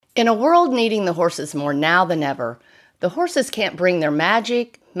In a world needing the horses more now than ever, the horses can't bring their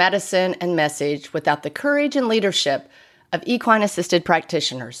magic, medicine, and message without the courage and leadership of equine-assisted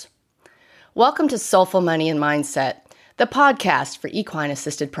practitioners. Welcome to Soulful Money and Mindset, the podcast for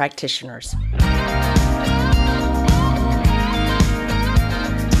equine-assisted practitioners.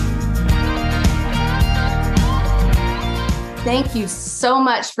 Thank you so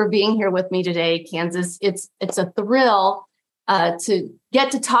much for being here with me today, Kansas. It's a thrill to get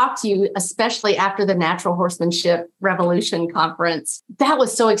to talk to you, especially after the Natural Horsemanship Revolution conference. That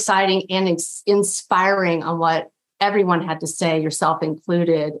was so exciting and inspiring on what everyone had to say, yourself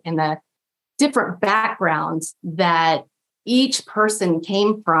included, and the different backgrounds that each person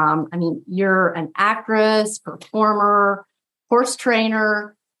came from. I mean, you're an actress, performer, horse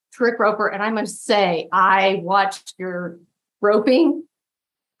trainer, trick roper, and I must say, I watched your roping.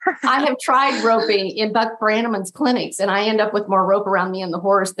 I have tried roping in Buck Brannaman's clinics, and I end up with more rope around me and the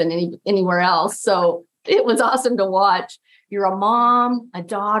horse than anywhere else. So it was awesome to watch. You're a mom, a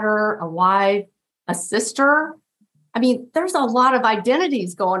daughter, a wife, a sister. I mean, there's a lot of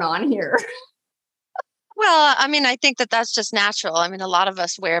identities going on here. Well, I mean, I think that that's just natural. I mean, a lot of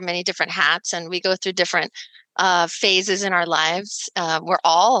us wear many different hats and we go through different phases in our lives. We're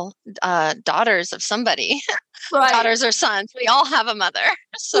all daughters of somebody, right. Daughters or sons. We all have a mother.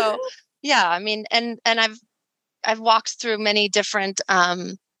 So, yeah, I mean, and I've walked through many different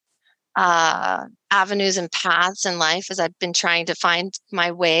avenues and paths in life as I've been trying to find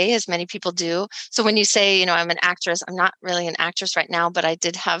my way, as many people do. So when you say, I'm an actress, I'm not really an actress right now, but I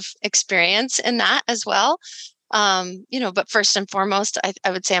did have experience in that as well. But first and foremost,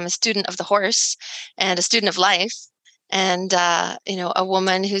 I would say I'm a student of the horse and a student of life, and, a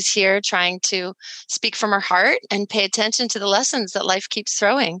woman who's here trying to speak from her heart and pay attention to the lessons that life keeps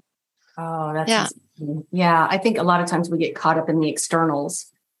throwing. Oh, that's yeah. I think a lot of times we get caught up in the externals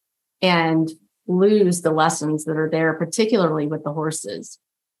and lose the lessons that are there, particularly with the horses.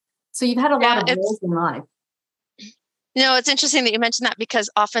 So you've had a lot of roles in life. It's interesting that you mentioned that, because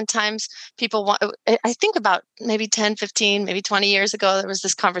oftentimes people want, I think about maybe 10, 15, maybe 20 years ago, there was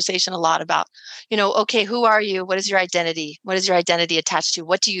this conversation a lot about, okay, who are you? What is your identity? What is your identity attached to?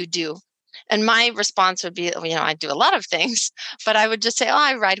 What do you do? And my response would be, I do a lot of things, but I would just say,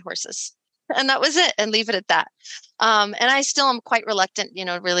 I ride horses. And that was it, and leave it at that. And I still am quite reluctant,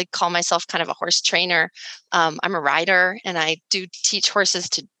 really call myself kind of a horse trainer. I'm a rider, and I do teach horses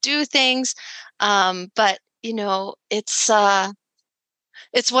to do things. But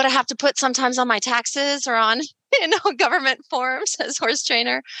it's what I have to put sometimes on my taxes or on, government forms as horse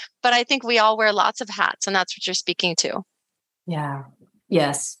trainer. But I think we all wear lots of hats, and that's what you're speaking to. Yeah.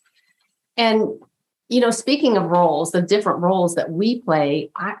 Yes. And, speaking of roles, the different roles that we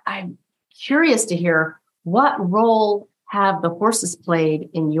play, I'm curious to hear, what role have the horses played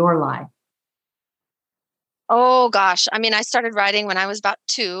in your life? Oh, gosh. I mean, I started riding when I was about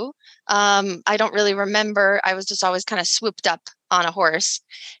 2. I don't really remember. I was just always kind of swooped up on a horse.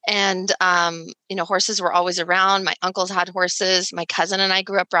 And, horses were always around. My uncles had horses. My cousin and I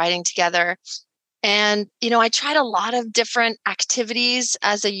grew up riding together. And, I tried a lot of different activities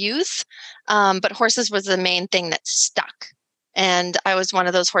as a youth, but horses was the main thing that stuck. And I was one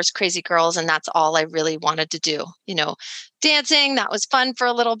of those horse crazy girls, and that's all I really wanted to do. Dancing, that was fun for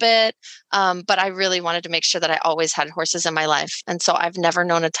a little bit. But I really wanted to make sure that I always had horses in my life. And so I've never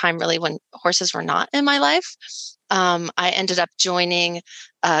known a time really when horses were not in my life. I ended up going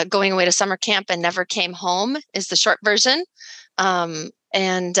away to summer camp and never came home is the short version.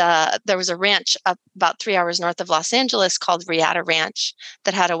 And there was a ranch up about 3 hours north of Los Angeles called Riata Ranch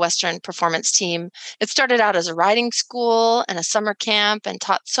that had a Western performance team. It started out as a riding school and a summer camp, and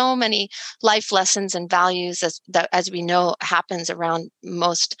taught so many life lessons and values as we know happens around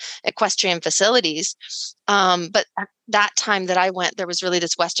most equestrian facilities. But at that time that I went, there was really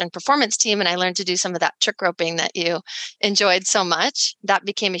this Western performance team, and I learned to do some of that trick roping that you enjoyed so much. That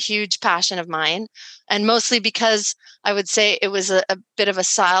became a huge passion of mine, and mostly because I would say it was a bit of a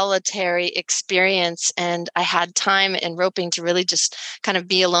solitary experience, and I had time in roping to really just kind of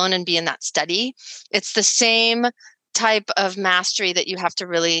be alone and be in that study. It's the same type of mastery that you have to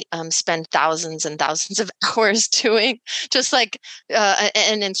really spend thousands and thousands of hours doing, just like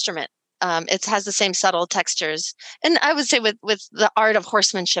an instrument. It has the same subtle textures. And I would say with the art of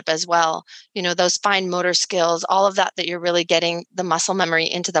horsemanship as well, those fine motor skills, all of that you're really getting the muscle memory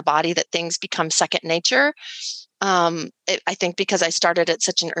into the body, that things become second nature. I think because I started at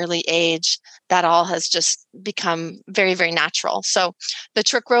such an early age, that all has just become very, very natural. So the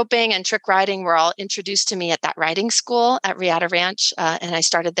trick roping and trick riding were all introduced to me at that riding school at Riata Ranch. And I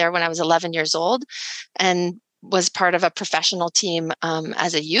started there when I was 11 years old. And was part of a professional team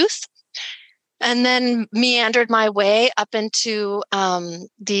as a youth, and then meandered my way up into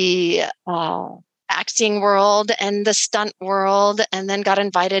the acting world and the stunt world, and then got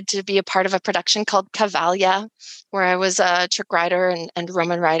invited to be a part of a production called Cavalia, where I was a trick rider and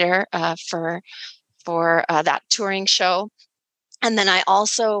Roman rider for that touring show. And then I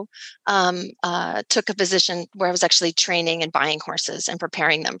also took a position where I was actually training and buying horses and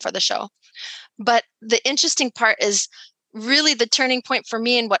preparing them for the show. But the interesting part is really the turning point for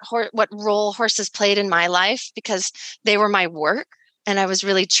me and what role horses played in my life, because they were my work. And I was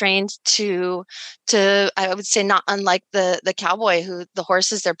really trained to I would say, not unlike the cowboy, who the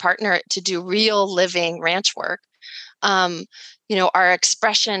horse is their partner, to do real living ranch work. Our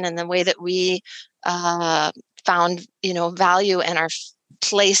expression and the way that we found, value and our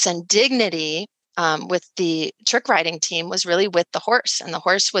place and dignity with the trick riding team was really with the horse. And the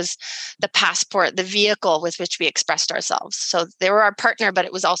horse was the passport, the vehicle with which we expressed ourselves. So they were our partner, but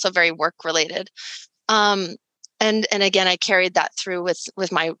it was also very work related. And again, I carried that through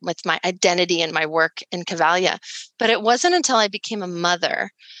with my identity and my work in Cavalia. But it wasn't until I became a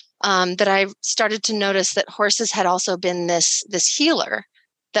mother that I started to notice that horses had also been this healer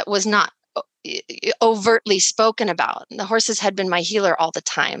that was not overtly spoken about. The horses had been my healer all the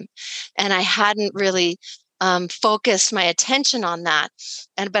time, and I hadn't really focused my attention on that.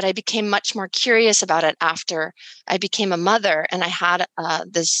 But I became much more curious about it after I became a mother, and I had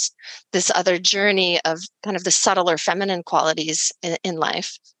this other journey of kind of the subtler feminine qualities in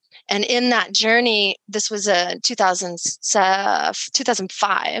life. And in that journey, this was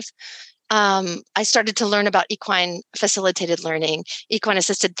 2005. I started to learn about equine facilitated learning, equine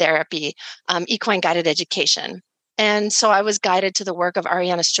assisted therapy, equine guided education. And so I was guided to the work of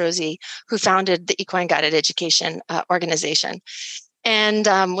Ariana Strozzi, who founded the Equine Guided Education organization, and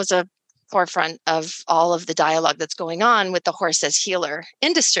was a forefront of all of the dialogue that's going on with the horse as healer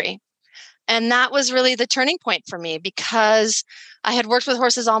industry. And that was really the turning point for me, because I had worked with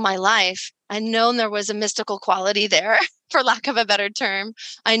horses all my life. I known there was a mystical quality there, for lack of a better term.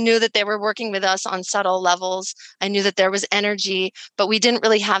 I knew that they were working with us on subtle levels. I knew that there was energy, but we didn't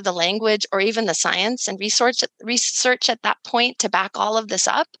really have the language or even the science and research at that point to back all of this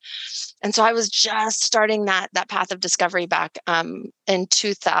up. And so I was just starting that path of discovery back in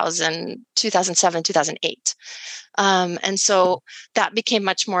 2007, 2008. And so that became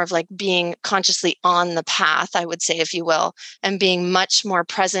much more of like being consciously on the path, I would say, if you will, and being much more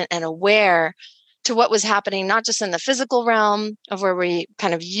present and aware to what was happening, not just in the physical realm of where we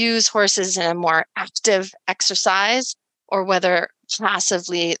kind of use horses in a more active exercise, or whether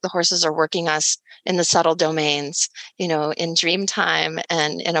passively the horses are working us in the subtle domains, in dream time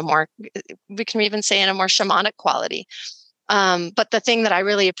and in a more, we can even say, in a more shamanic quality. But the thing that I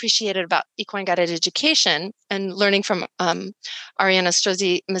really appreciated about equine guided education and learning from Ariana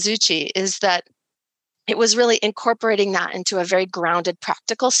Strozzi Mazzucci is that it was really incorporating that into a very grounded,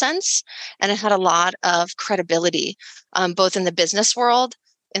 practical sense. And it had a lot of credibility, both in the business world,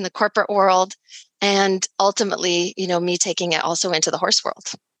 in the corporate world, and ultimately, me taking it also into the horse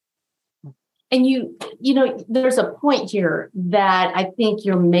world. And there's a point here that I think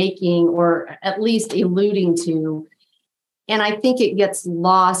you're making, or at least alluding to, and I think it gets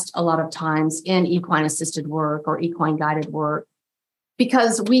lost a lot of times in equine assisted work or equine guided work,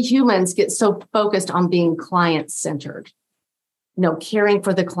 because we humans get so focused on being client-centered, caring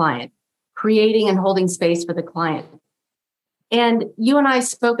for the client, creating and holding space for the client. And you and I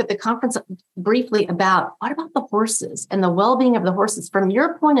spoke at the conference briefly about, what about the horses and the well-being of the horses? From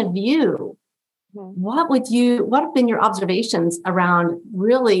your point of view, what have been your observations around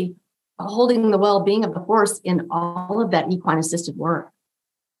really holding the well-being of the horse in all of that equine assisted work?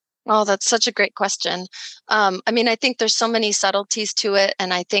 Oh, that's such a great question. I think there's so many subtleties to it,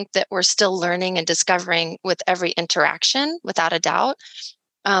 and I think that we're still learning and discovering with every interaction, without a doubt.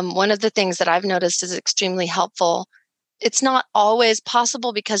 One of the things that I've noticed is extremely helpful. It's not always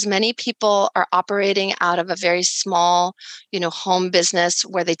possible because many people are operating out of a very small, home business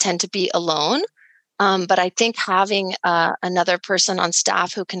where they tend to be alone. But I think having another person on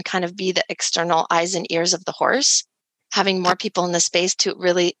staff who can kind of be the external eyes and ears of the horse, having more people in the space to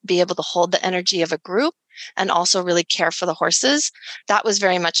really be able to hold the energy of a group and also really care for the horses. That was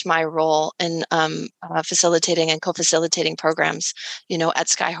very much my role in facilitating and co-facilitating programs, at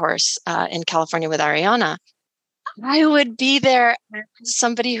Skyhorse in California with Ariana. I would be there as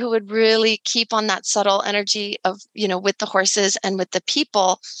somebody who would really keep on that subtle energy of, with the horses and with the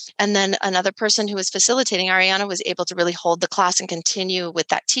people. And then another person who was facilitating, Ariana, was able to really hold the class and continue with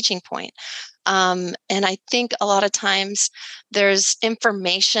that teaching point. And I think a lot of times there's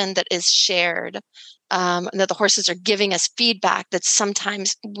information that is shared and that the horses are giving us feedback that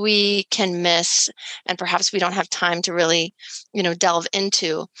sometimes we can miss, and perhaps we don't have time to really, delve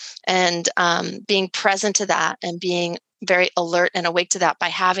into. And being present to that and being very alert and awake to that by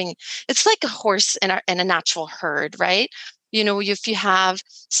having, it's like a horse in a natural herd, right? If you have,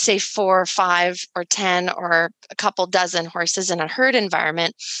 say, 4 or 5 or 10 or a couple dozen horses in a herd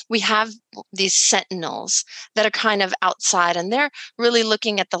environment, we have these sentinels that are kind of outside, and they're really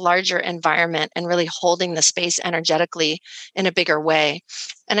looking at the larger environment and really holding the space energetically in a bigger way.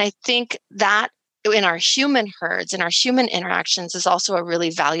 And I think that in our human herds and our human interactions is also a really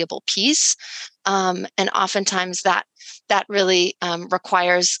valuable piece. And oftentimes that really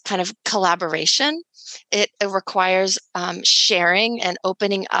requires kind of collaboration. It requires sharing and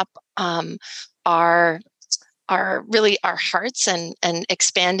opening up our hearts and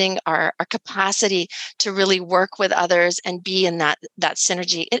expanding our capacity to really work with others and be in that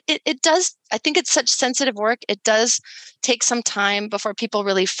synergy. It does. I think it's such sensitive work. It does take some time before people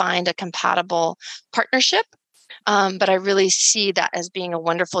really find a compatible partnership. But I really see that as being a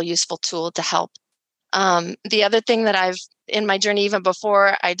wonderful, useful tool to help. The other thing that I've in my journey, even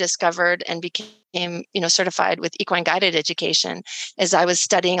before I discovered and became, certified with Equine Guided Education, is I was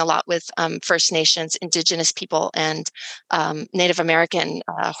studying a lot with First Nations, Indigenous people, and Native American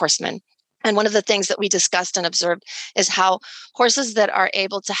horsemen. And one of the things that we discussed and observed is how horses that are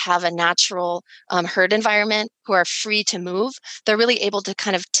able to have a natural herd environment, who are free to move, they're really able to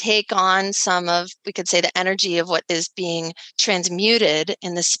kind of take on some of, we could say, the energy of what is being transmuted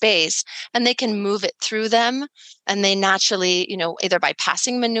in the space, and they can move it through them. And they naturally, either by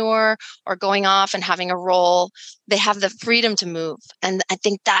passing manure or going off and having a role, they have the freedom to move. And I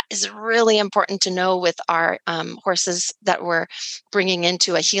think that is really important to know with our horses that we're bringing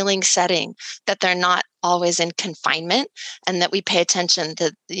into a healing setting, that they're not always in confinement, and that we pay attention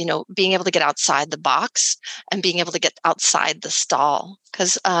to, being able to get outside the box and being able to get outside the stall.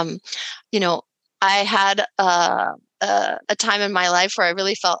 Because, I had a time in my life where I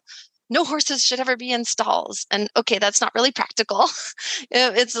really felt no horses should ever be in stalls. And okay, that's not really practical.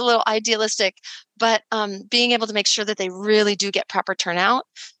 It's a little idealistic, but being able to make sure that they really do get proper turnout,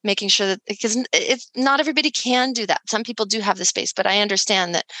 making sure that, because it's not everybody can do that. Some people do have the space, but I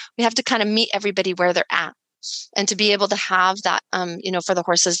understand that we have to kind of meet everybody where they're at. And to be able to have that, for the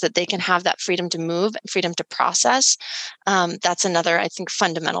horses, that they can have that freedom to move and freedom to process. That's another, I think,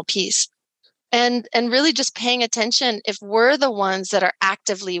 fundamental piece. And really just paying attention. If we're the ones that are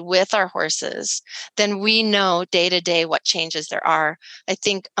actively with our horses, then we know day to day what changes there are. I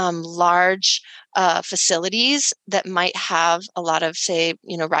think large facilities that might have a lot of, say,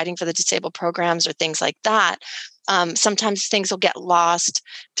 riding for the disabled programs or things like that, sometimes things will get lost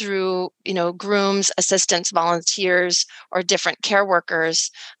through, grooms, assistants, volunteers, or different care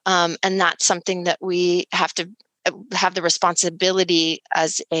workers. And that's something that we have to have the responsibility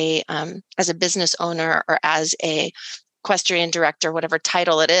as a business owner or as a equestrian director, whatever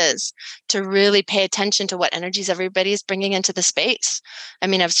title it is, to really pay attention to what energies everybody is bringing into the space. I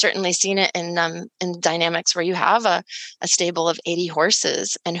mean, I've certainly seen it in dynamics where you have a stable of 80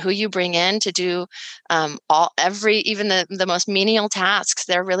 horses, and who you bring in to do even the most menial tasks,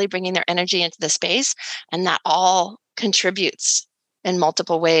 they're really bringing their energy into the space, and that all contributes in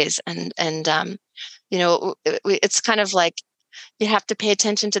multiple ways. And it's kind of like you have to pay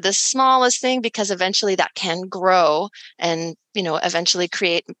attention to the smallest thing, because eventually that can grow and, eventually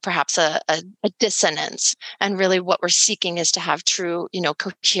create perhaps a dissonance. And really what we're seeking is to have true,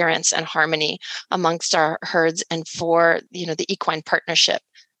 coherence and harmony amongst our herds and for, the equine partnership,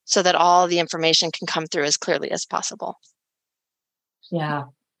 so that all the information can come through as clearly as possible. Yeah,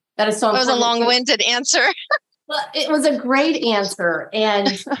 that is so important. That was a long-winded answer. Well, it was a great answer. And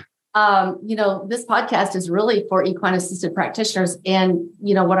this podcast is really for equine assisted practitioners. And,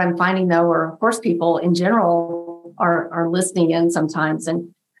 what I'm finding though, or horse people in general are listening in sometimes.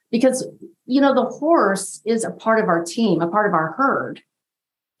 And because, the horse is a part of our team, a part of our herd,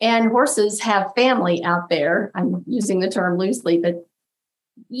 and horses have family out there. I'm using the term loosely, but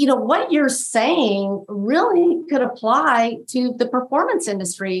what you're saying really could apply to the performance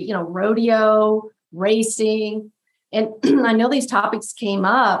industry, rodeo, racing. And I know these topics came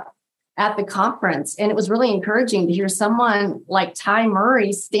up at the conference, and it was really encouraging to hear someone like Ty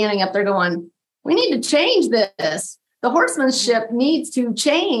Murray standing up there going, we need to change this. The horsemanship needs to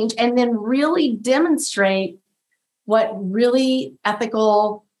change, and then really demonstrate what really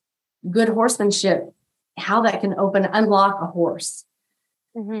ethical, good horsemanship, how that can unlock a horse.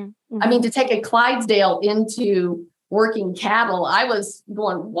 Mm-hmm. Mm-hmm. I mean, to take a Clydesdale into working cattle, I was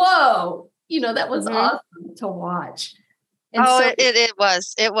going, whoa, that was awesome to watch. And so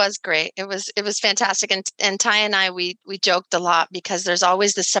It was great. It was fantastic. And Ty and I, we joked a lot because there's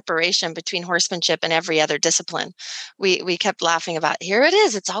always this separation between horsemanship and every other discipline. We kept laughing about, here it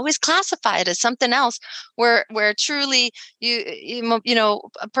is. It's always classified as something else where truly you know,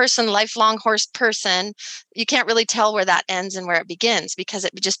 a person, lifelong horse person, you can't really tell where that ends and where it begins because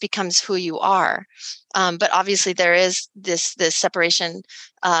it just becomes who you are. But obviously there is this separation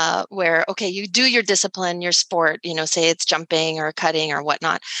where, okay, you do your discipline, your sport, you know, say it's jumping or cutting or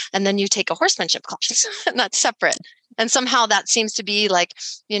whatnot, and then you take a horsemanship class, and that's separate. And somehow that seems to be like,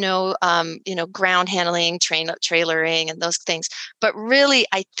 ground handling, trailering, and those things. But really,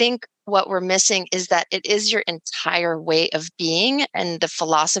 I think what we're missing is that it is your entire way of being and the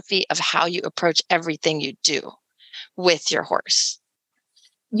philosophy of how you approach everything you do with your horse.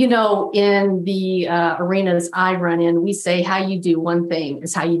 You know, in the arenas I run in, we say how you do one thing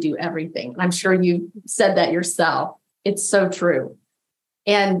is how you do everything. I'm sure you said that yourself. It's so true.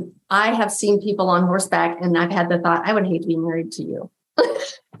 And I have seen people on horseback, and I've had the thought, I would hate to be married to you.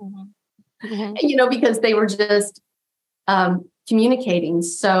 You know, because they were just communicating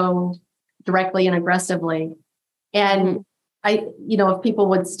so directly and aggressively. And if people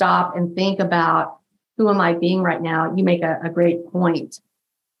would stop and think about, who am I being right now? You make a great point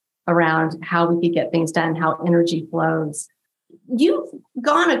around how we could get things done, how energy flows. You've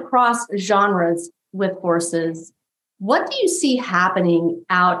gone across genres with horses. What do you see happening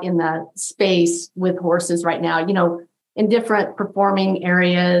out in the space with horses right now? You know, in different performing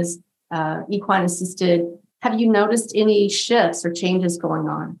areas, equine assisted. Have you noticed any shifts or changes going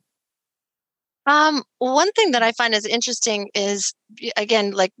on? One thing that I find is interesting is,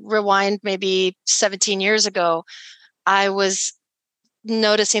 again, like rewind maybe 17 years ago, I was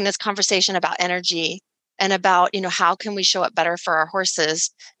noticing this conversation about energy and about, how can we show up better for our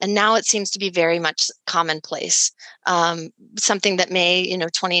horses? And now it seems to be very much commonplace. Something that may,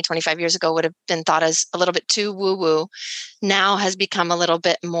 20, 25 years ago would have been thought as a little bit too woo-woo, now has become a little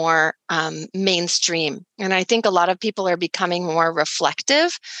bit more mainstream. And I think a lot of people are becoming more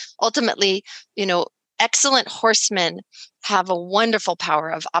reflective. Ultimately, excellent horsemen have a wonderful power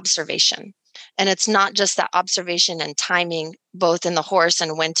of observation. And it's not just that observation and timing, both in the horse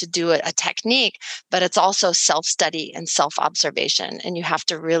and when to do a technique, but it's also self-study and self-observation. And you have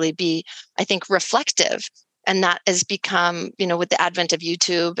to really be, I think, reflective. And that has become, with the advent of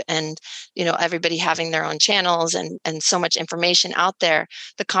YouTube and, everybody having their own channels and so much information out there,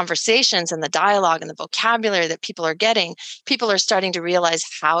 the conversations and the dialogue and the vocabulary that people are getting, people are starting to realize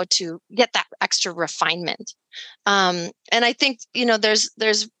how to get that extra refinement. And I think, there's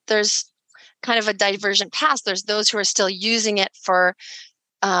kind of a divergent path. There's those who are still using it for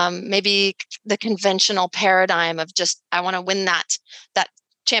maybe the conventional paradigm of just, I want to win that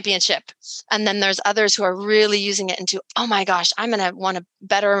championship. And then there's others who are really using it into, oh my gosh, I'm going to want to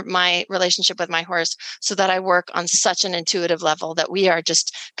better my relationship with my horse so that I work on such an intuitive level that we are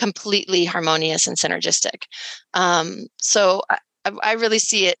just completely harmonious and synergistic. So I really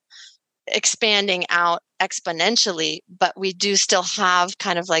see it expanding out exponentially, but we do still have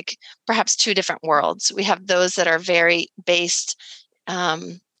kind of like perhaps two different worlds. We have those that are very based.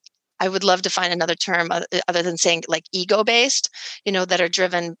 I would love to find another term other than saying like ego-based, that are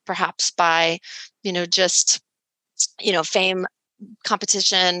driven perhaps by, just, fame,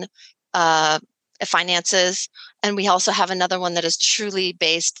 competition, finances. And we also have another one that is truly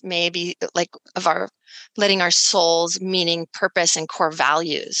based maybe like of our letting our souls, meaning, purpose, and core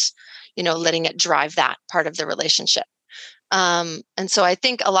values, letting it drive that part of the relationship. And so I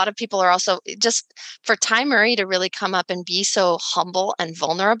think a lot of people are also just for Ty Murray to really come up and be so humble and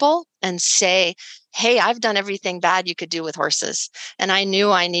vulnerable and say, hey, I've done everything bad you could do with horses. And I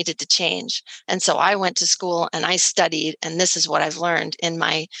knew I needed to change. And so I went to school and I studied, and this is what I've learned in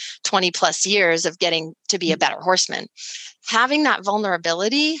my 20 plus years of getting to be a better horseman. Having that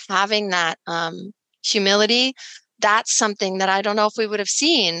vulnerability, having that humility, that's something that I don't know if we would have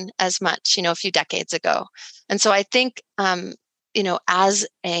seen as much, a few decades ago. And so I think, as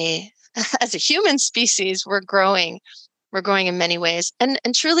a human species, we're growing in many ways. And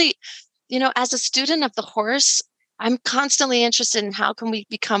truly, as a student of the horse, I'm constantly interested in how can we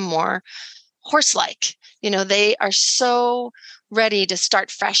become more horse-like. They are so ready to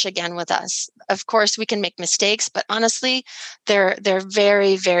start fresh again with us. Of course, we can make mistakes, but honestly, they're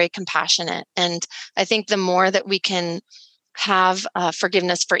very, very compassionate. And I think the more that we can have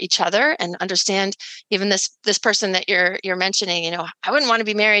forgiveness for each other and understand even this person that you're mentioning, I wouldn't want to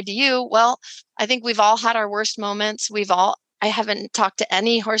be married to you. Well, I think we've all had our worst moments. I haven't talked to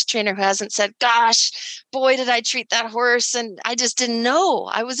any horse trainer who hasn't said, gosh, boy, did I treat that horse. And I just didn't know.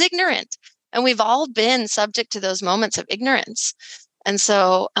 I was ignorant. And we've all been subject to those moments of ignorance. And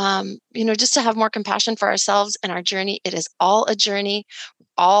so, just to have more compassion for ourselves and our journey. It is all a journey,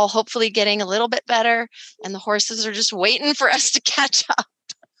 all hopefully getting a little bit better. And the horses are just waiting for us to catch up.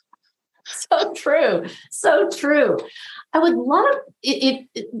 So true. So true. I would love it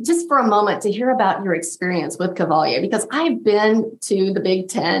just for a moment to hear about your experience with Cavalia, because I've been to the big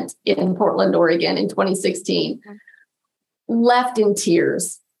tent in Portland, Oregon in 2016, left in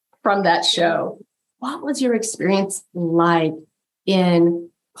tears from that show. What was your experience like in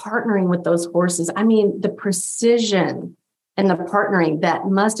partnering with those horses? I mean, the precision and the partnering that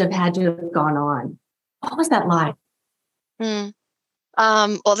must have had to have gone on. What was that like?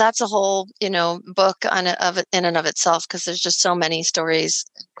 Well, that's a whole, book in and of itself, because there's just so many stories,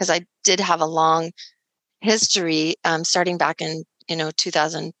 because I did have a long history starting back in,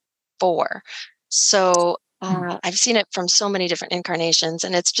 2004. So I've seen it from so many different incarnations,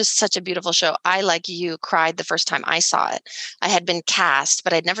 and it's just such a beautiful show. I, like you, cried the first time I saw it. I had been cast,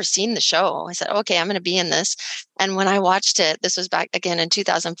 but I'd never seen the show. I said, okay, I'm going to be in this. And when I watched it, this was back again in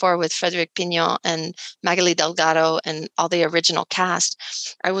 2004 with Frédéric Pignon and Magali Delgado and all the original cast,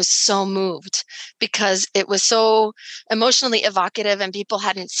 I was so moved because it was so emotionally evocative and people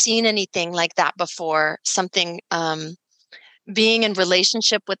hadn't seen anything like that before. Something being in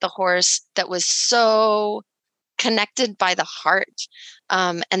relationship with the horse that was so connected by the heart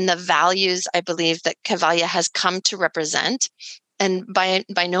and the values, I believe, that Cavalia has come to represent, and by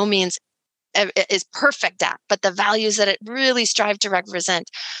no means is perfect at, but the values that it really strive to represent,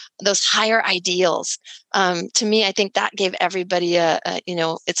 those higher ideals. To me, I think that gave everybody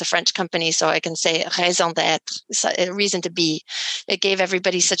it's a French company, so I can say raison d'être, a reason to be. It gave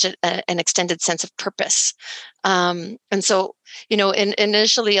everybody such an extended sense of purpose. And so,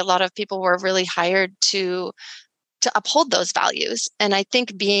 initially, a lot of people were really hired to uphold those values. And I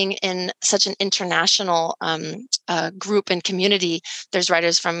think being in such an international group and community, there's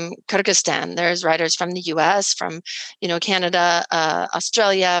writers from Kyrgyzstan, there's writers from the US, from, Canada,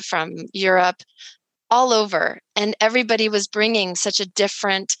 Australia, from Europe, all over. And everybody was bringing such a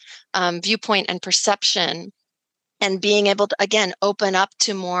different viewpoint and perception, and being able to, again, open up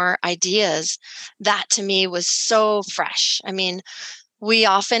to more ideas. That to me was so fresh. I mean, we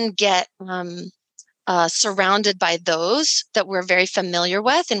often get surrounded by those that we're very familiar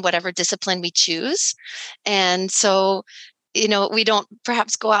with in whatever discipline we choose. And so, we don't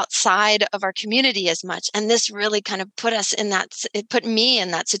perhaps go outside of our community as much. And this really kind of it put me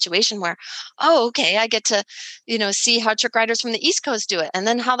in that situation where, oh, okay, I get to, see how trick riders from the East Coast do it. And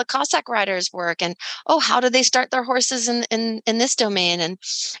then how the Cossack riders work. And, oh, how do they start their horses in this domain? And,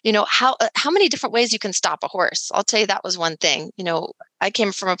 how many different ways you can stop a horse. I'll tell you, that was one thing. I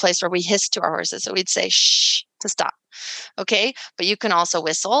came from a place where we hissed to our horses. So we'd say, shh, to stop. Okay. But you can also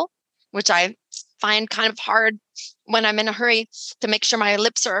whistle, which I find kind of hard when I'm in a hurry to make sure my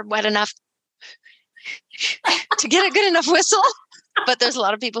lips are wet enough to get a good enough whistle. But there's a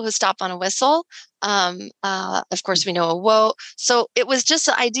lot of people who stop on a whistle. Of course, we know a whoa. So it was just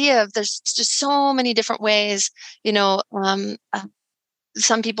the idea of there's just so many different ways,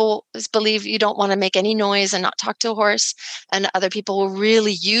 some people believe you don't want to make any noise and not talk to a horse, and other people will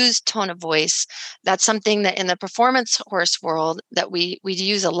really use tone of voice. That's something that in the performance horse world that we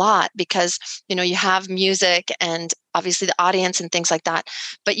use a lot, because you have music and obviously the audience and things like that,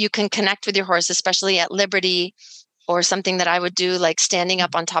 but you can connect with your horse, especially at liberty, or something that I would do, like standing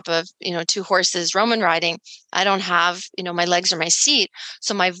up on top of two horses Roman riding. I don't have my legs or my seat,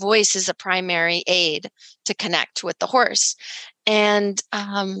 so my voice is a primary aid to connect with the horse. And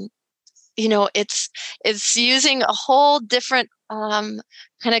it's using a whole different kind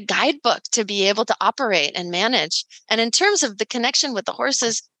of guidebook to be able to operate and manage. And in terms of the connection with the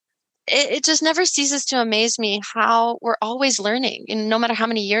horses, it just never ceases to amaze me how we're always learning. And no matter how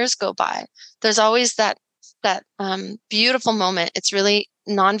many years go by, there's always that beautiful moment. It's really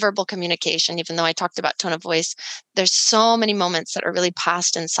nonverbal communication. Even though I talked about tone of voice, there's so many moments that are really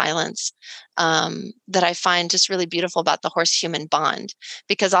passed in silence that I find just really beautiful about the horse-human bond.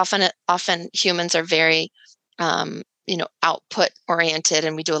 Because often humans are very, output oriented,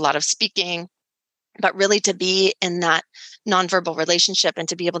 and we do a lot of speaking. But really, to be in that nonverbal relationship and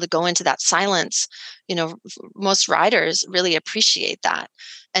to be able to go into that silence, most riders really appreciate that.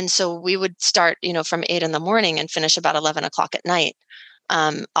 And so we would start, from 8 a.m. and finish about 11 o'clock at night.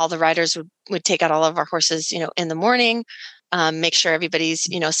 All the riders would take out all of our horses, in the morning, make sure everybody's,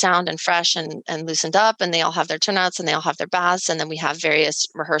 sound and fresh and loosened up, and they all have their turnouts and they all have their baths. And then we have various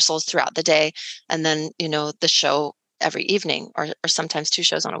rehearsals throughout the day. And then, the show every evening, or sometimes 2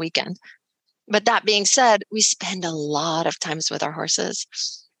 shows on a weekend. But that being said, we spend a lot of times with our horses.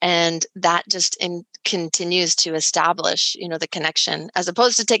 And that just continues to establish, the connection, as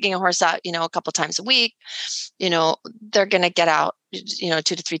opposed to taking a horse out, a couple times a week. They're going to get out, 2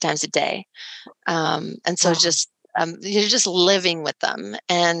 to 3 times a day. And so you're just living with them.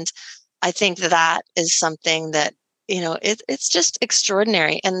 And I think that is something that, it's just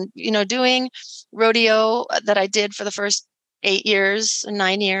extraordinary. And, doing rodeo that I did for the first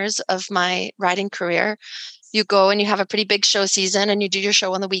 9 years of my riding career, you go and you have a pretty big show season and you do your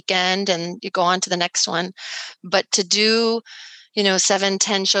show on the weekend and you go on to the next one. But to do,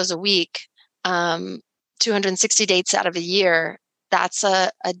 7-10 shows a week, 260 dates out of a year, that's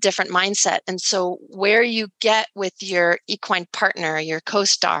a different mindset. And so where you get with your equine partner, your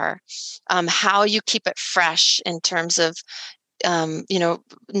co-star, how you keep it fresh in terms of,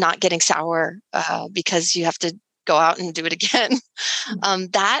 not getting sour because you have to go out and do it again.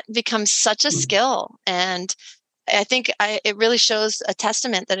 That becomes such a skill. And I think it really shows a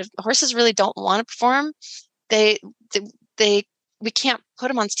testament that if horses really don't want to perform, we can't put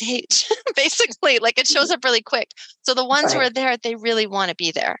them on stage, basically. Like, it shows up really quick. So the ones who are there, they really want to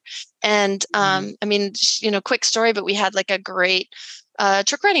be there. And quick story, but we had like a great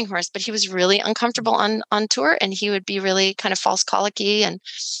trick riding horse, but he was really uncomfortable on tour, and he would be really kind of false colicky, and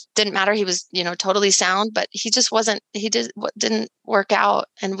didn't matter. He was, totally sound, but he just didn't work out,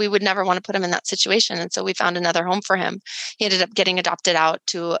 and we would never want to put him in that situation. And so we found another home for him. He ended up getting adopted out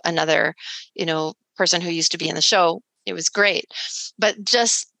to another, person who used to be in the show. It was great. But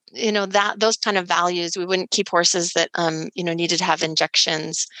just, those kind of values, we wouldn't keep horses that, needed to have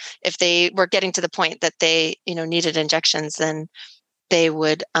injections. If they were getting to the point that they, needed injections, then they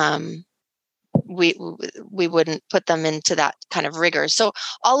would, we wouldn't put them into that kind of rigor. So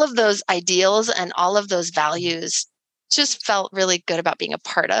all of those ideals and all of those values just felt really good about being a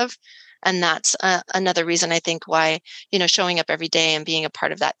part of. And that's another reason, I think, why, showing up every day and being a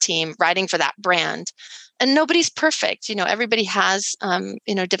part of that team, riding for that brand. And nobody's perfect. Everybody has,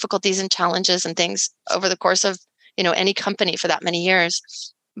 difficulties and challenges and things over the course of, any company for that many years.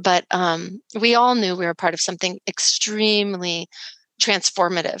 But we all knew we were part of something extremely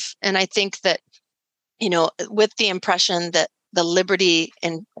transformative. And I think that, with the impression that the Liberty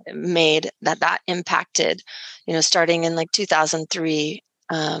made, that impacted, starting in like 2003,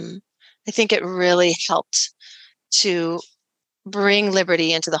 I think it really helped to bring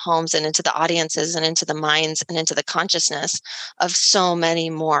Liberty into the homes and into the audiences and into the minds and into the consciousness of so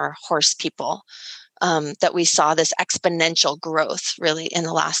many more horse people, that we saw this exponential growth really in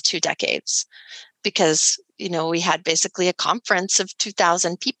the last 2 decades. Because, we had basically a conference of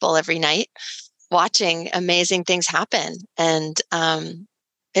 2,000 people every night watching amazing things happen. And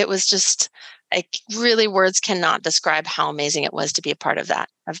it was just, really, words cannot describe how amazing it was to be a part of that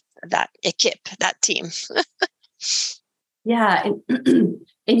equipe, that team. Yeah. And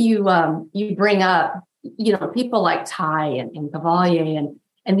you bring up, people like Ty and Cavalia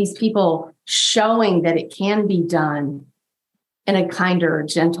and these people showing that it can be done in a kinder,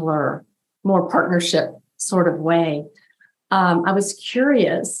 gentler, more partnership sort of way. I was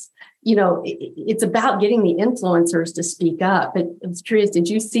curious, it's about getting the influencers to speak up, but I was curious, did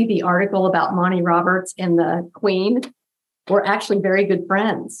you see the article about Monty Roberts and the Queen were actually very good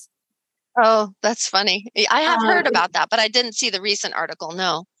friends? Oh, that's funny. I have heard about that, but I didn't see the recent article.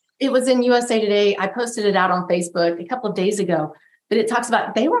 No. It was in USA Today. I posted it out on Facebook a couple of days ago, but it talks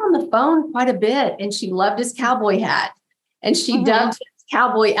about they were on the phone quite a bit, and she loved his cowboy hat, and she dubbed his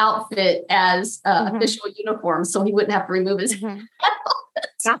cowboy outfit as official uniform, so he wouldn't have to remove his hat.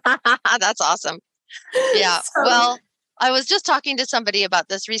 That's awesome. Yeah. Well, I was just talking to somebody about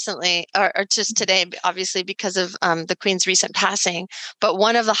this recently, or just today, obviously, because of the Queen's recent passing. But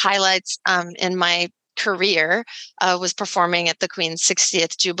one of the highlights in my career was performing at the Queen's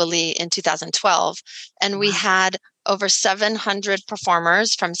 60th Jubilee in 2012. And we had over 700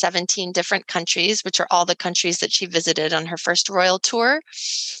 performers from 17 different countries, which are all the countries that she visited on her first royal tour.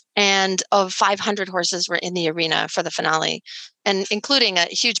 And 500 horses were in the arena for the finale, and including a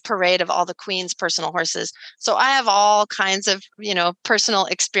huge parade of all the Queen's personal horses. So I have all kinds of, personal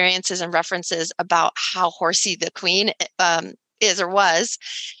experiences and references about how horsey the Queen is or was.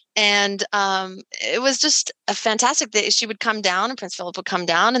 And it was just a fantastic that she would come down, and Prince Philip would come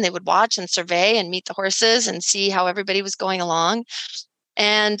down, and they would watch and survey and meet the horses and see how everybody was going along.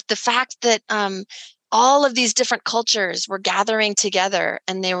 And the fact that all of these different cultures were gathering together,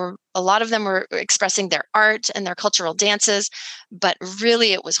 and a lot of them were expressing their art and their cultural dances, but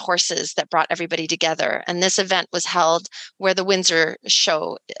really it was horses that brought everybody together. And this event was held where the Windsor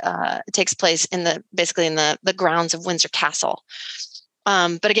show takes place basically in the grounds of Windsor Castle.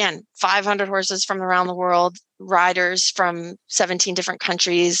 But again, 500 horses from around the world, riders from 17 different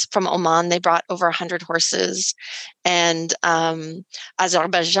countries. From Oman, they brought over 100 horses. And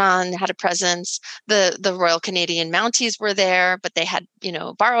Azerbaijan had a presence. The Royal Canadian Mounties were there, but they had,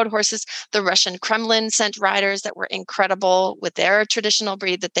 borrowed horses. The Russian Kremlin sent riders that were incredible with their traditional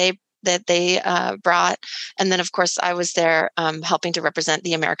breed that they brought. And then, of course, I was there helping to represent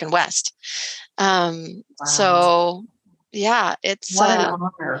the American West. Wow. So... yeah, it's what an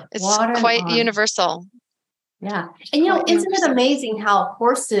honor. It's quite universal. Yeah. And isn't it amazing how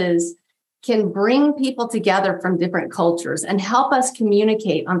horses can bring people together from different cultures and help us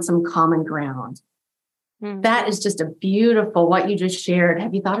communicate on some common ground? Mm-hmm. That is just a beautiful what you just shared.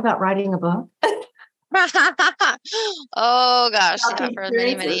 Have you thought about writing a book? Oh gosh, yeah, for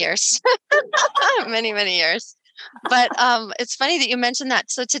many, many years. many years. But it's funny that you mentioned that.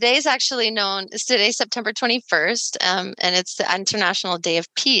 So today's September 21st, and it's the International Day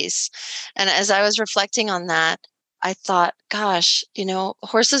of Peace. And as I was reflecting on that, I thought, gosh,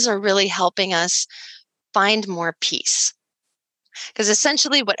 horses are really helping us find more peace. Because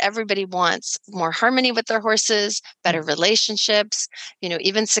essentially what everybody wants, more harmony with their horses, better relationships,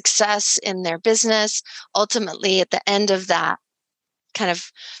 even success in their business. Ultimately, at the end of that kind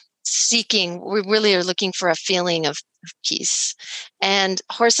of seeking, we really are looking for a feeling of peace. And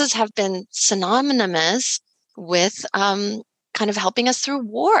horses have been synonymous with kind of helping us through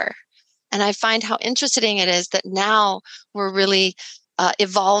war. And I find how interesting it is that now we're really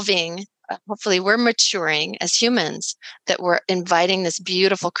evolving. Hopefully we're maturing as humans, that we're inviting this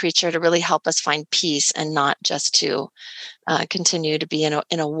beautiful creature to really help us find peace, and not just to continue to be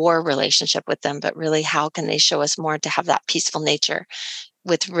in a war relationship with them, but really how can they show us more to have that peaceful nature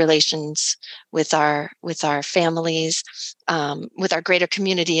with relations with our families, with our greater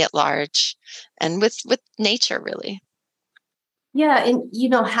community at large, and with nature, really. Yeah. And,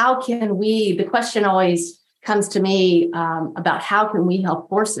 how can the question always comes to me about how can we help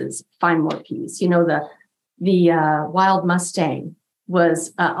horses find more peace? The wild Mustang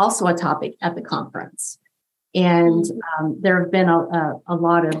was also a topic at the conference. And there have been a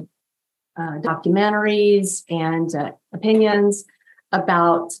lot of documentaries and opinions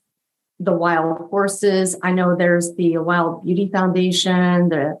about the wild horses. I know there's the Wild Beauty Foundation.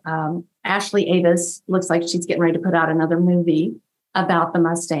 The Ashley Avis looks like she's getting ready to put out another movie about the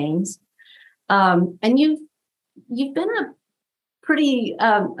Mustangs. And you've been a pretty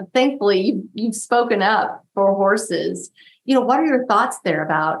thankfully you've spoken up for horses. What are your thoughts there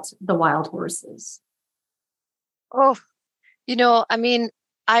about the wild horses? Oh,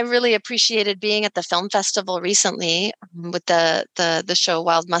 I really appreciated being at the film festival recently with the show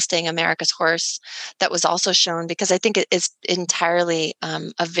Wild Mustang, America's Horse, that was also shown, because I think it is entirely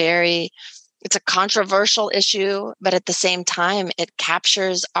it's a controversial issue, but at the same time, it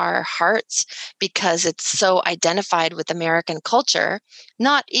captures our hearts because it's so identified with American culture,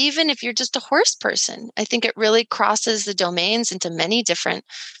 not even if you're just a horse person. I think it really crosses the domains into many different,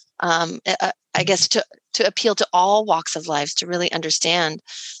 I guess, to appeal to all walks of life, to really understand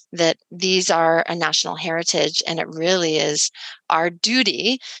that these are a national heritage, and it really is our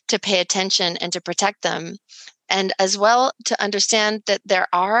duty to pay attention and to protect them. And as well to understand that there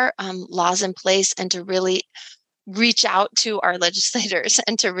are laws in place, and to really reach out to our legislators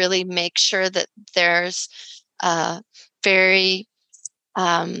and to really make sure that there's very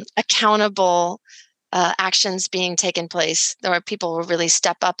accountable actions being taken place, where people will really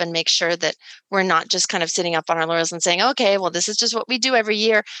step up and make sure that we're not just kind of sitting up on our laurels and saying, okay, well, this is just what we do every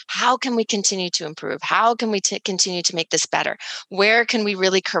year. How can we continue to improve? How can we continue to make this better? Where can we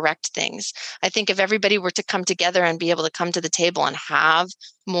really correct things? I think if everybody were to come together and be able to come to the table and have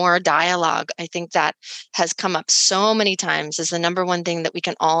more dialogue, I think that has come up so many times as the number one thing that we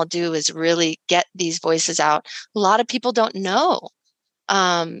can all do is really get these voices out. A lot of people don't know.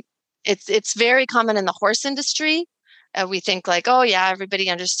 It's very common in the horse industry. We think like, oh yeah,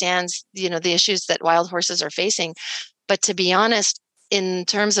 everybody understands, the issues that wild horses are facing. But to be honest, in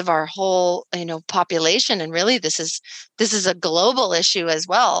terms of our whole, population, and really this is a global issue as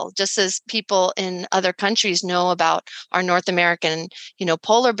well. Just as people in other countries know about our North American,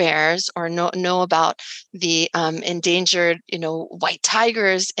 polar bears, or know about the endangered, white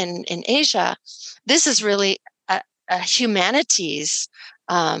tigers in Asia, this is really a humanities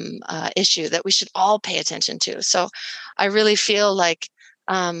issue that we should all pay attention to. So I really feel like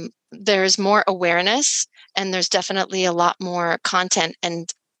there's more awareness, and there's definitely a lot more content. And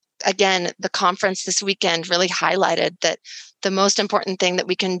again, the conference this weekend really highlighted that the most important thing that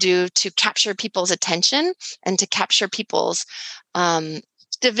we can do to capture people's attention and to capture people's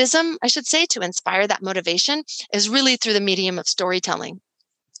activism, I should say, to inspire that motivation is really through the medium of storytelling.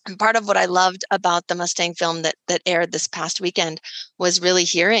 And part of what I loved about the Mustang film that aired this past weekend was really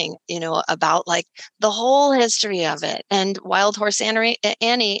hearing, about like the whole history of it and Wild Horse Annie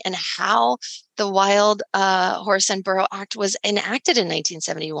and how the Wild Horse and Burro Act was enacted in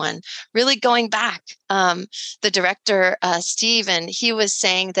 1971, really going back. The director, Steve, and he was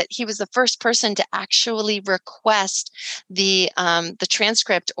saying that he was the first person to actually request the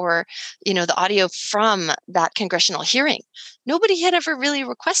transcript or, the audio from that congressional hearing. Nobody had ever really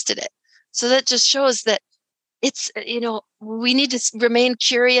requested it. So that just shows that it's, we need to remain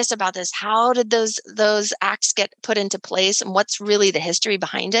curious about this. How did those acts get put into place and what's really the history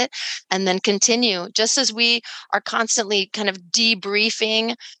behind it? And then continue, just as we are constantly kind of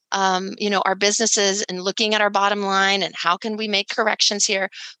debriefing, our businesses and looking at our bottom line and how can we make corrections here?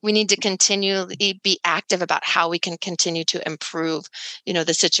 We need to continually be active about how we can continue to improve,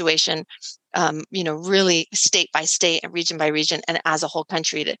 the situation, really state by state and region by region and as a whole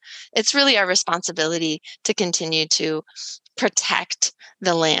country. It's really our responsibility to continue to protect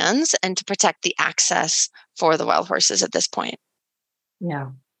the lands and to protect the access for the wild horses at this point.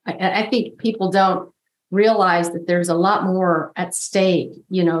 Yeah, I think people don't realize that there's a lot more at stake.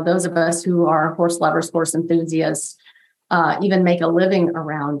 Those of us who are horse lovers, horse enthusiasts, even make a living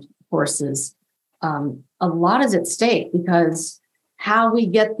around horses. A lot is at stake because how we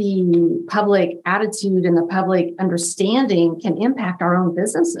get the public attitude and the public understanding can impact our own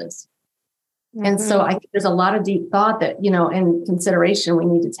businesses. Mm-hmm. And so I think there's a lot of deep thought that, and consideration we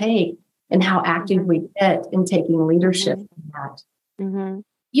need to take in how active we get in taking leadership in that. Mm-hmm.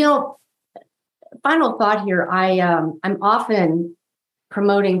 Final thought here. I'm often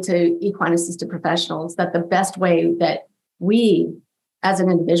promoting to equine assisted professionals that the best way that we as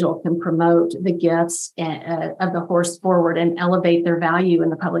an individual can promote the gifts of the horse forward and elevate their value in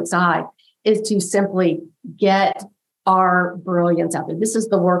the public's eye is to simply get our brilliance out there. This is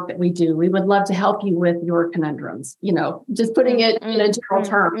the work that we do. We would love to help you with your conundrums, just putting it in a general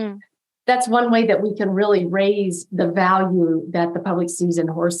term. That's one way that we can really raise the value that the public sees in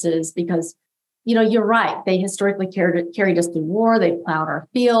horses because, you're right. They historically carried us through war. They plowed our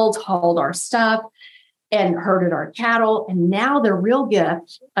fields, hauled our stuff, and herded our cattle. And now the real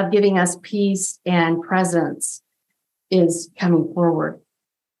gift of giving us peace and presence is coming forward.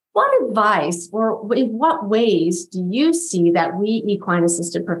 What advice or in what ways do you see that we equine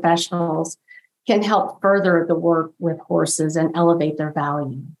assisted professionals can help further the work with horses and elevate their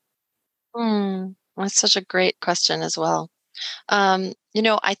value? That's such a great question as well.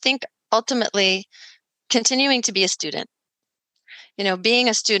 I think ultimately continuing to be a student, being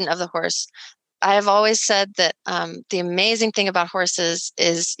a student of the horse. I have always said that the amazing thing about horses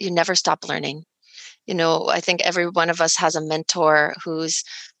is you never stop learning. I think every one of us has a mentor who's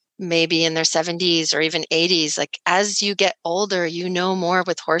maybe in their 70s or even 80s. Like as you get older, you know more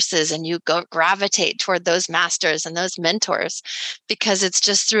with horses and you gravitate toward those masters and those mentors because it's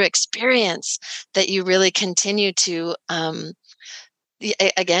just through experience that you really continue to,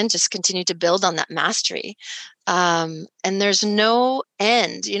 just continue to build on that mastery. And there's no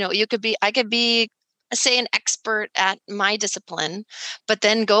end. I could be, say, an expert at my discipline, but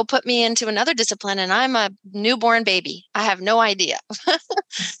then go put me into another discipline and I'm a newborn baby. I have no idea.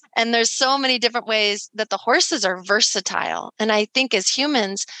 And there's so many different ways that the horses are versatile. And I think as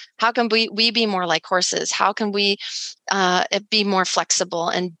humans, how can we be more like horses? How can we be more flexible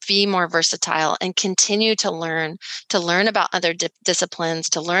and be more versatile and continue to learn about other disciplines,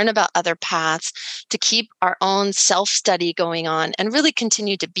 to learn about other paths, to keep our own self-study going on and really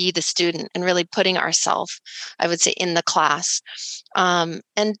continue to be the student and really putting ourselves, I would say, in the class. And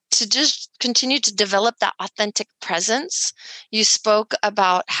to just continue to develop that authentic presence. You spoke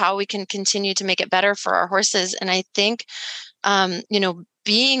about how we can continue to make it better for our horses. And I think,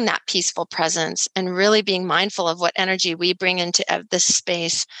 being that peaceful presence and really being mindful of what energy we bring into this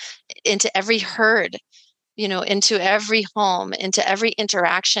space, into every herd, into every home, into every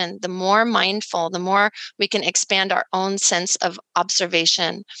interaction, the more mindful, the more we can expand our own sense of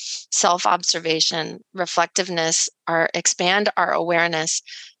observation, self-observation, reflectiveness, expand our awareness,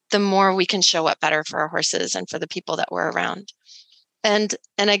 the more we can show up better for our horses and for the people that we're around. And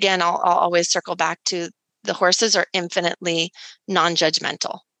again, I'll always circle back to the horses are infinitely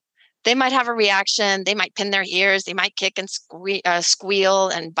non-judgmental. They might have a reaction. They might pin their ears. They might kick and squeal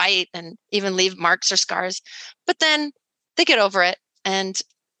and bite and even leave marks or scars. But then they get over it and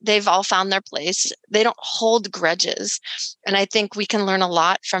they've all found their place. They don't hold grudges. And I think we can learn a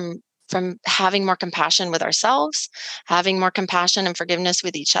lot from having more compassion with ourselves, having more compassion and forgiveness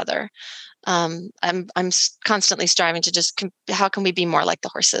with each other. I'm constantly striving to just, how can we be more like the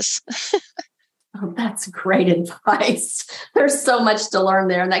horses? Oh, that's great advice. There's so much to learn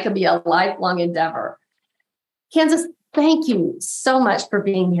there, and that could be a lifelong endeavor. Kansas, thank you so much for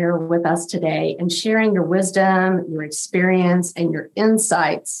being here with us today and sharing your wisdom, your experience, and your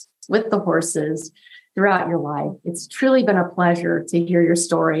insights with the horses throughout your life. It's truly been a pleasure to hear your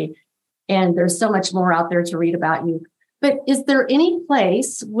story, and there's so much more out there to read about you. But is there any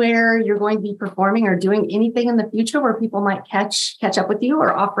place where you're going to be performing or doing anything in the future where people might catch up with you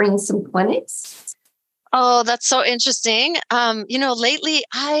or offering some clinics? Oh, that's so interesting. Lately,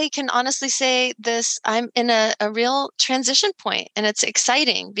 I can honestly say this, I'm in a real transition point, and it's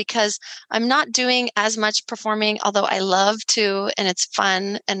exciting because I'm not doing as much performing, although I love to, and it's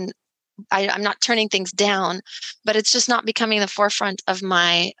fun, and I'm not turning things down, but it's just not becoming the forefront of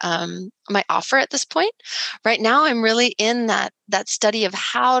my my offer at this point. Right now, I'm really in that study of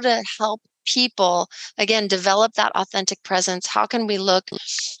how to help people, again, develop that authentic presence. How can we look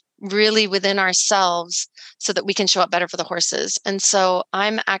really within ourselves so that we can show up better for the horses? And so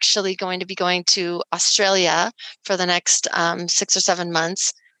I'm actually going to be going to Australia for the next 6 or 7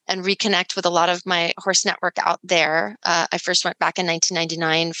 months and reconnect with a lot of my horse network out there. I first went back in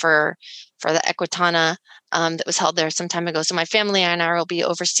 1999 for the Equitana that was held there some time ago. So my family and I will be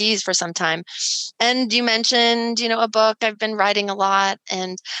overseas for some time. And you mentioned, a book. I've been writing a lot,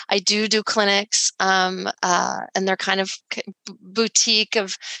 and I do clinics, and they're kind of boutique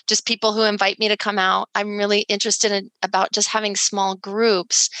of just people who invite me to come out. I'm really interested in about just having small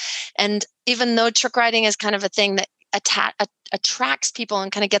groups. And even though trick riding is kind of a thing that attracts people and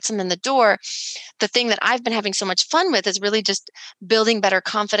kind of gets them in the door, the thing that I've been having so much fun with is really just building better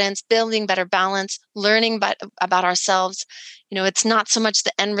confidence, building better balance, learning about ourselves. It's not so much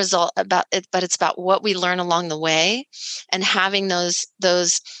the end result about it, but it's about what we learn along the way, and having those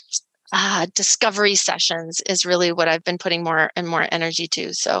discovery sessions is really what I've been putting more and more energy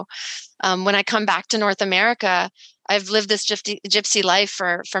to. So when I come back to North America, I've lived this gypsy life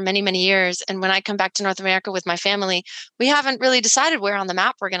for many, many years. And when I come back to North America with my family, we haven't really decided where on the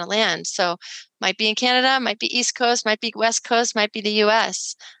map we're going to land. So might be in Canada, might be East Coast, might be West Coast, might be the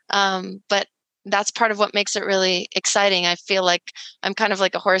US. But that's part of what makes it really exciting. I feel like I'm kind of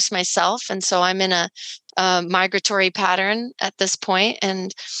like a horse myself. And so I'm in a migratory pattern at this point.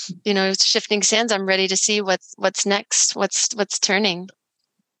 And, shifting sands, I'm ready to see what's next, what's turning.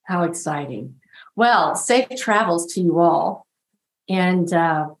 How exciting. Well, safe travels to you all. And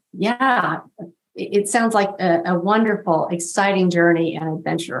it sounds like a wonderful, exciting journey and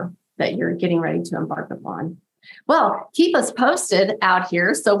adventure that you're getting ready to embark upon. Well, keep us posted out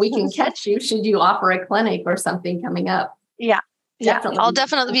here so we can catch you should you offer a clinic or something coming up. Yeah. I'll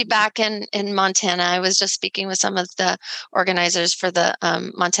definitely be back in Montana. I was just speaking with some of the organizers for the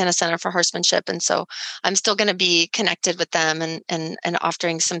Montana Center for Horsemanship. And so I'm still going to be connected with them and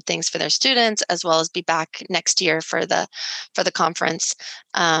offering some things for their students, as well as be back next year for the conference.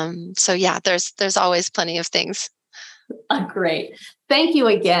 So yeah, there's always plenty of things. Great. Thank you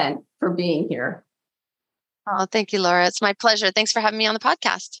again for being here. Oh, thank you, Laura. It's my pleasure. Thanks for having me on the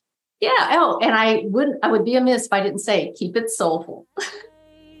podcast. Yeah. Oh, and I would be amiss if I didn't say, keep it soulful.